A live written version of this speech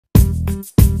Oh!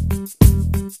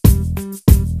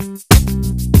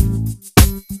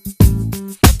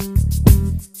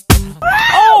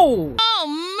 Oh,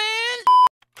 man!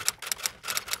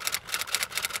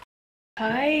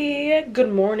 Hi,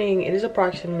 good morning. It is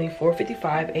approximately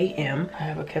 4:55 a.m. I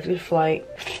have a scheduled flight.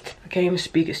 I can't even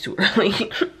speak, it's too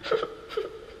early.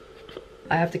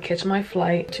 I have to catch my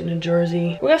flight to New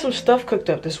Jersey. We got some stuff cooked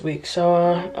up this week, so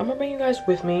I'm gonna bring you guys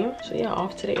with me. So yeah,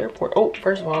 off to the airport. Oh,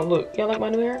 first of all, look, y'all like my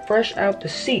new hair? Fresh out the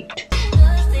seat.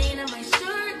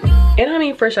 And I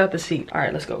mean fresh out the seat. All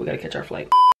right, let's go, we gotta catch our flight.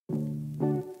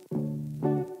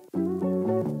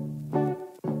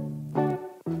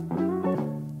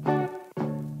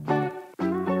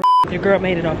 Your girl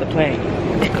made it off the plane.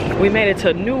 We made it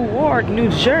to Newark, New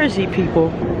Jersey,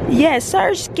 people. Yes,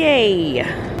 Sirski.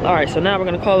 All right, so now we're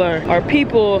gonna call our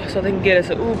people so they can get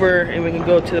us an Uber and we can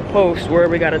go to the post where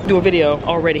we gotta do a video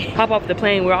already. Hop off the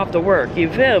plane, we're off to work, you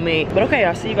feel me? But okay,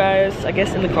 I'll see you guys, I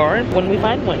guess, in the car when we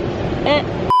find one.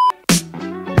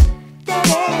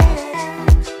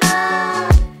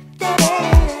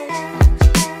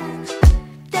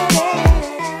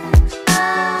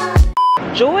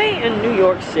 Joy in New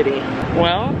York City.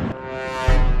 Well,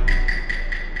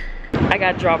 I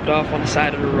got dropped off on the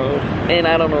side of the road and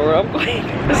I don't know where I'm going.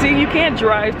 See, you can't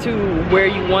drive to where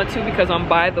you want to because I'm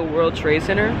by the World Trade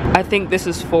Center. I think this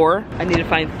is 4. I need to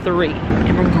find 3.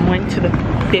 And we're going to the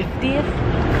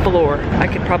 50th floor. I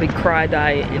could probably cry,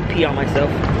 die, and pee on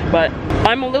myself. But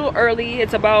I'm a little early.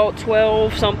 It's about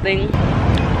 12 something.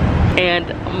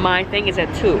 And my thing is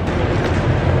at 2.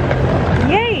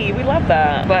 Yay, we love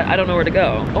that. But I don't know where to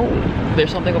go. Oh,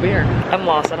 there's something over here. I'm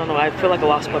lost, I don't know. I feel like a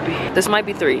lost puppy. This might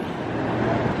be 3.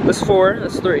 That's 4,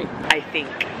 that's 3, I think.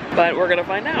 But we're gonna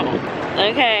find out.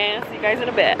 Okay, I'll see you guys in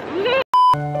a bit.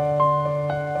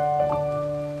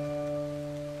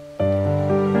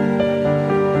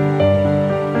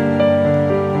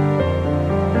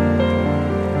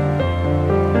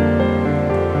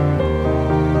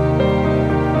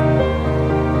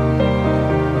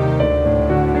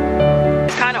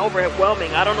 It's kind of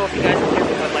overwhelming. I don't know if you guys can hear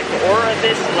me, but like the aura of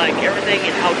this, like everything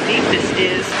and how deep this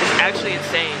is actually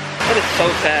insane. That is so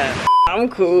sad. I'm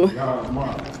cool.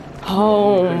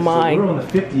 Oh my. We're on the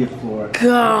 50th floor. God.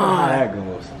 How that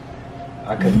goes.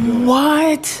 I couldn't do it.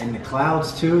 What? And the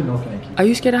clouds too? No thank you. Are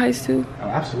you scared of heights too? Oh,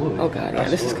 absolutely. Oh god, yeah,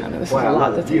 this is kind of, this Wow, is a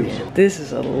lot to take in. This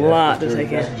is a lot to take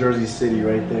in. That's Jersey City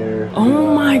right there.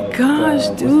 Oh my gosh,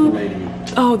 dude. What's the lady?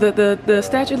 Oh, the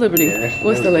Statue of Liberty. Yeah,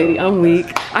 What's the lady? I'm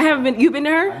weak. I haven't been, you been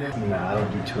there? Nah, I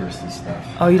don't do touristy stuff.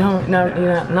 Oh, you don't? No,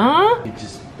 you're not? No? It's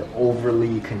just the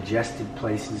overly congested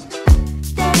places.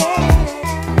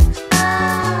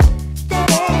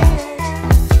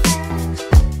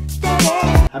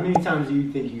 How many times do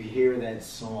you think you hear that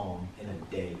song in a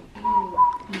day?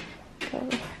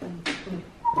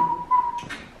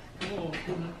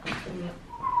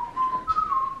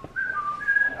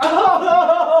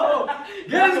 Oh!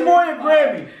 Get us more than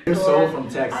Grammy! You're so from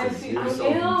Texas. You're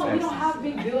so from Texas. We don't have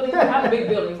big buildings. We have big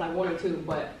buildings, like 1 or 2,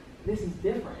 but this is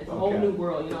different. It's a whole new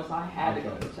world, you know, so I had to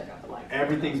go check out the lights.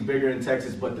 Everything's bigger in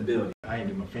Texas but the building. I ain't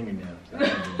do my fingernails.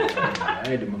 I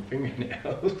ain't do my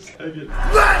fingernails.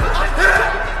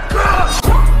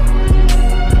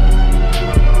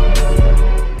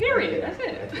 Period, that's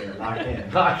it. Lock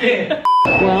in. Lock in.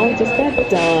 Well, just got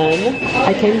done.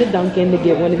 I came to Dunkin' to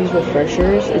get one of these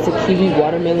refreshers. It's a kiwi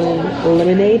watermelon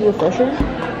lemonade refresher.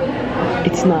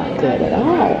 It's not good at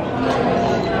all.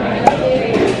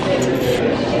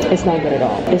 It's not good at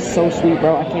all. It's so sweet,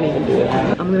 bro. I can't even do it.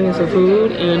 I'm gonna get some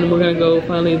food and we're gonna go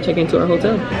finally check into our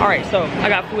hotel. All right, so I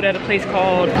got food at a place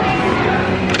called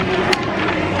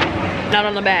Not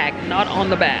on the Bag. Not on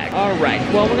the Bag. All right,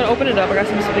 well, we're gonna open it up. I got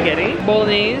some spaghetti,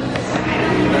 bolognese.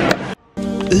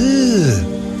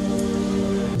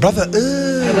 Brother,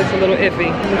 It looks a little iffy.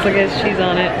 Looks like it has cheese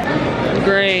on it.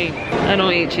 Great. I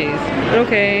don't eat cheese. But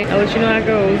okay, I'll let you know how it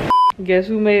goes. Guess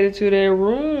who made it to their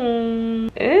room?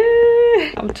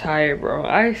 I'm tired, bro.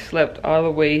 I slept all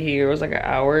the way here. It was like an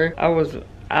hour. I was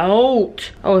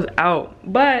out.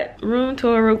 But room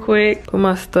tour real quick. Put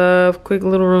my stuff. Quick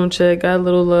little room check. Got a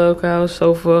little love couch,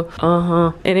 sofa.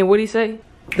 And then what'd he say?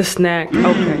 The snack.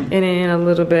 Okay. And then a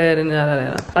little bed and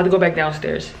I had to go back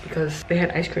downstairs because they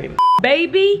had ice cream.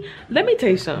 Baby, let me tell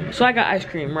you something. So I got ice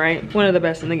cream, right? One of the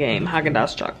best in the game.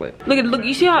 Haagen-Dazs chocolate. Look.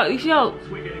 You see how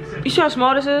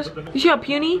small this is? You see how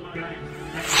puny?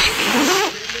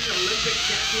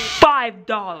 $5.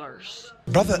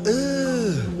 brother,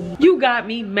 You got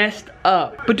me messed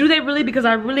up. But do they really? Because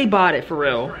I really bought it for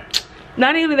real.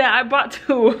 Not even that, I bought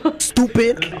 2.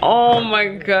 Stupid. Oh my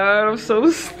god, I'm so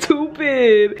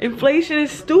stupid. Inflation is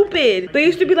stupid. They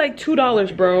used to be like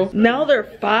 $2, bro. Now they're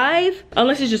 5.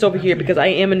 Unless it's just over here because I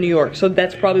am in New York, so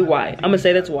that's probably why. I'm gonna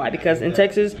say that's why, because in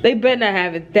Texas, they better not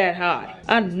have it that high.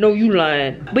 I know you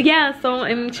lying. But yeah, so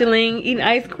I'm chilling, eating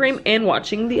ice cream, and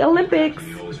watching the Olympics.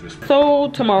 So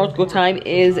tomorrow's go time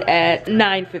is at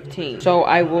 9:15. So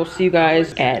I will see you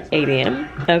guys at 8 a.m.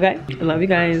 Okay? I love you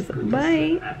guys.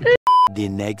 Bye. The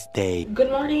next day.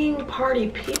 Good morning, party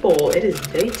people. It is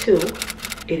day 2.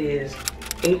 It is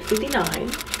 8:59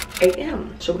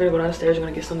 a.m. So we're gonna go downstairs, we're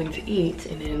gonna get something to eat,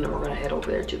 and then we're gonna head over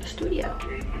there to the studio.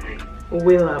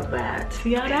 We love that.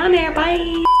 See y'all down there,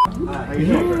 bye. How you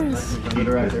doing? Nice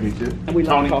to meet you. We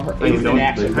love to call her. How you doing?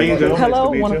 How you doing? Hello,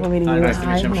 wonderful meeting you. Nice to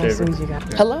meet you. I'm Nice to meet you guys.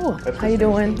 Hello, how you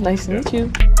doing? Nice to meet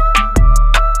you.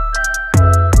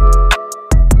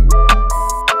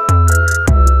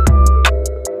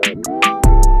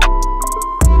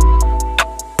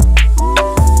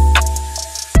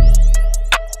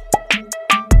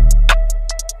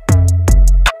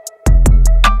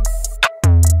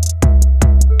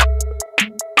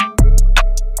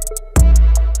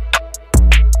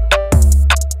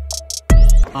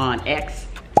 On X.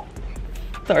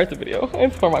 Start the video.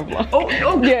 It's for my vlog. Oh,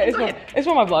 yeah, it's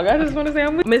for my vlog. I just want to say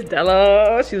I'm with Miss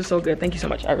Della. She was so good. Thank you so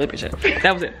much. I really appreciate it.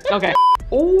 That was it. Okay.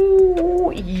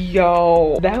 Oh,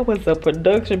 yo, that was a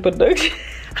production.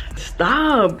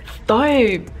 Stop.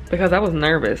 Because I was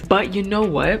nervous. But you know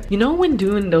what? You know when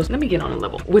doing those, let me get on a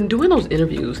level. When doing those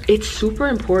interviews, it's super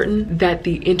important that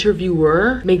the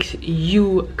interviewer makes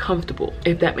you comfortable,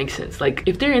 if that makes sense. Like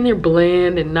if they're in there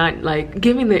bland and not like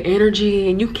giving the energy,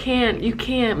 and you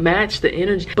can't match the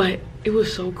energy. But it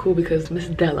was so cool because Miss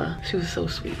Della, she was so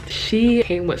sweet. She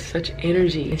came with such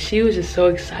energy and she was just so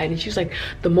excited. She was like,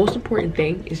 the most important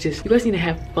thing is just, you guys need to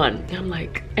have fun. And I'm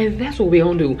like, and that's what we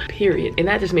gonna do, period. And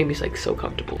that just made me like so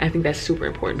comfortable. I think that's super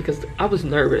important because I was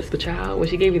nervous. But child, when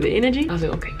she gave me the energy, I was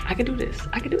like, okay, I can do this.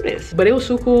 I can do this. But it was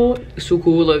so cool.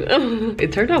 Look,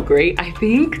 it turned out great. I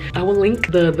think I will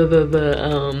link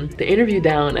the interview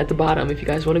down at the bottom if you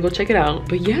guys want to go check it out.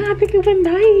 But yeah, I think it went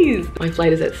nice. My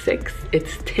flight is at 6.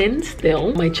 It's 10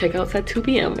 still. My checkout's at 2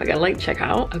 p.m. I got a late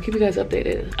checkout. I'll keep you guys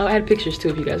updated. I'll add pictures too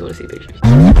if you guys want to see pictures.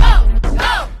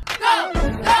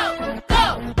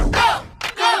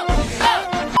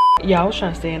 Yeah, I was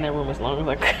trying to stay in that room as long as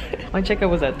I could. My checkout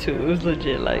was at 2. It was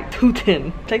legit like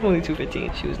 2:10, technically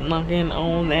 2:15. She was knocking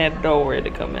on that door to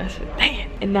come. I said, dang.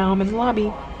 And now I'm in the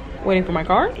lobby waiting for my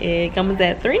car. It comes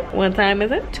at 3. What time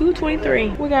is it?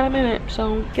 2:23. We got a minute.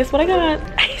 So guess what I got?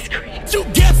 Ice cream. You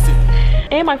guessed it.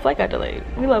 And my flight got delayed.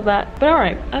 We love that. But all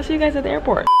right, I'll see you guys at the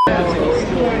airport.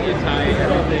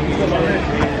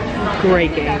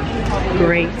 Great game.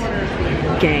 Great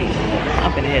game.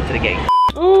 I'm gonna head to the gate.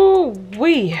 Ooh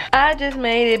wee. I just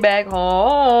made it back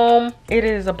home. It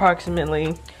is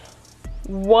approximately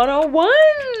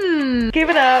 101. Give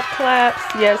it up, claps.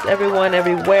 Yes, everyone,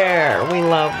 everywhere. We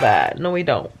love that. No, we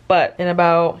don't. But in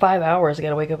about 5 hours, I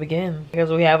gotta wake up again because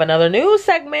we have another news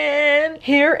segment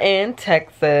here in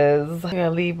Texas. I gotta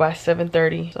leave by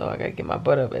 7:30, so I gotta get my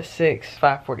butt up at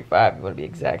 5:45. You wanna be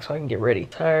exact, so I can get ready.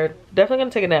 Tired. Definitely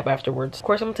gonna take a nap afterwards. Of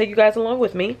course, I'm gonna take you guys along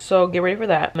with me, so get ready for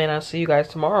that. And I'll see you guys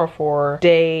tomorrow for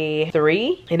day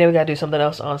 3, and then we gotta do something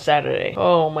else on Saturday.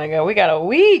 Oh my god, we got a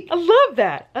week. I love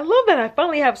that. I love that. I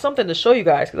finally have something to show you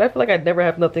guys because I feel like I never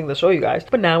have nothing to show you guys,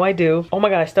 but now I do. Oh my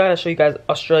god, I still gotta show you guys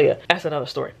Australia. That's another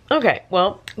story. Okay,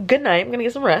 well, good night. I'm gonna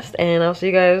get some rest, and I'll see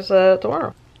you guys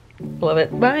tomorrow. Love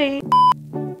it. Bye.